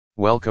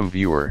Welcome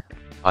viewer,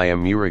 I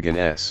am Murugan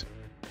S.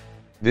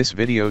 This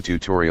video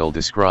tutorial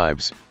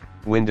describes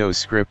Windows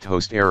script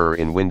host error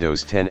in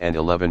Windows 10 and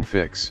 11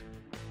 fix.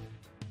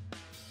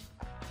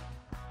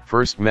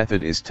 First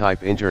method is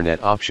type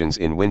Internet Options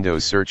in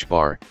Windows search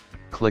bar,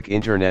 click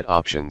Internet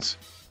Options.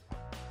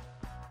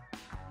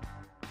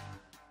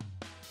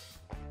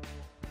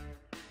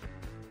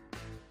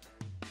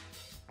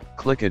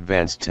 Click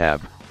Advanced tab,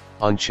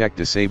 uncheck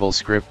Disable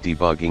Script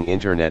Debugging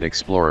Internet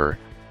Explorer,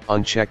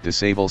 uncheck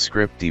Disable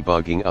Script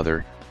Debugging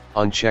Other,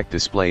 uncheck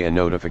Display a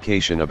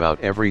notification about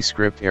every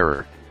script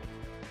error.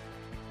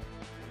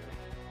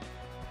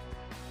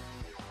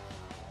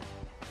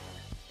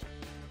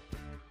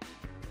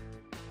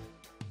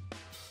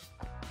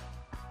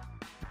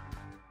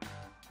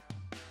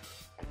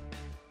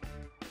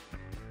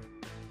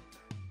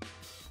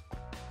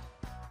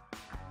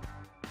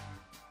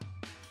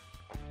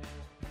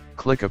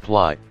 Click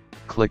Apply,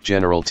 click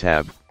General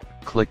tab,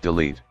 click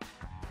Delete.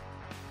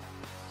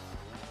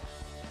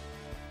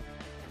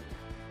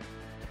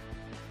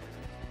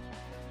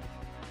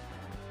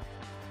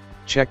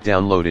 Check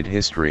downloaded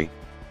history,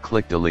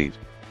 click Delete.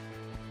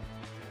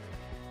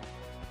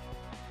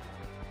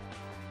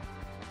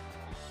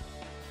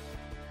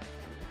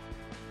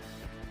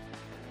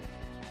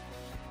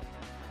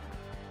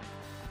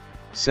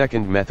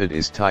 Second method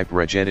is type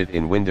regedit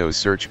in Windows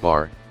search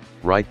bar,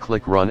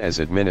 right-click Run as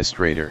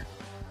administrator.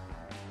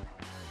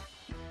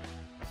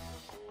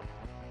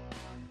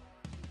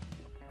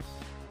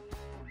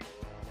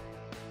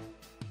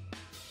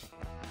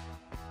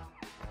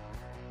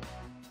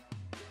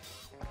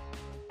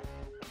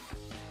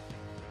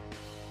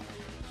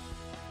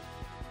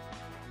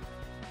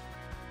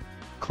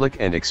 Click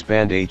and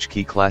expand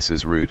HKey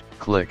classes root,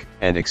 click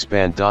and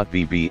expand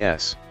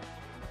 .bbs.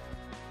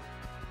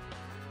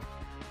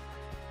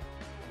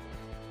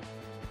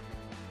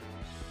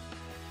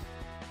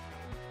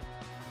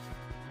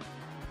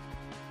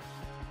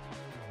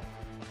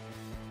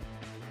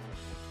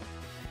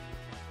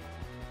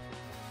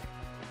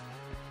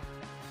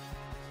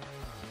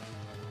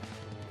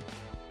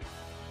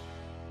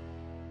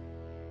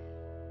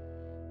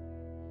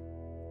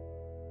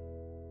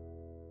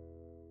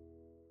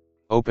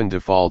 Open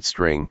default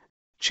string,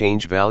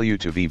 change value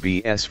to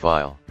VBS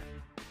file.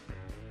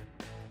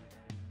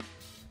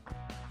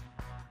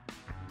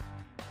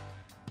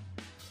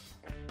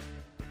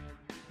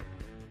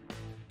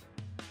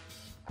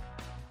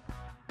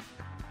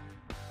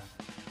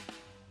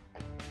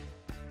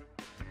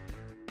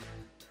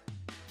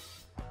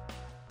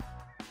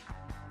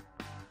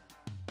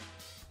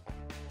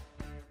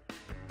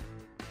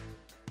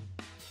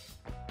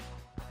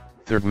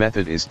 Third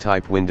method is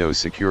type Windows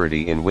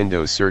Security in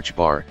Windows search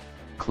bar,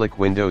 click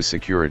Windows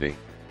Security.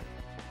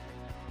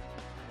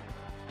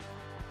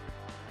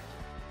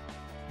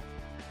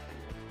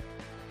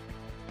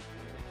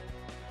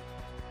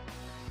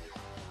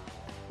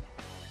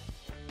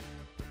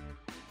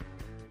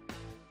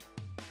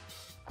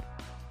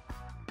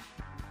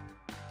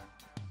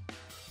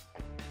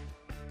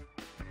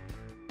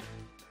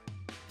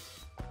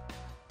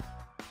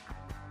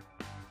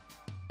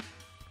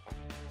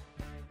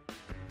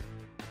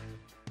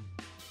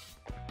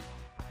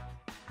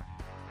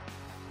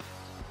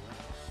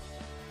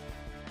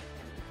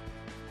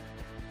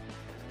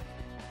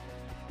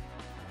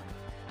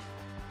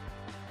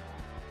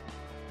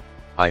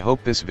 I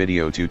hope this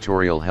video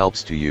tutorial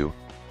helps to you.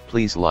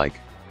 Please like,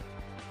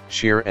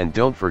 share and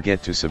don't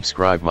forget to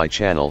subscribe my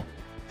channel.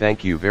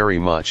 Thank you very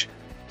much.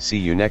 See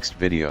you next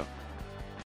video.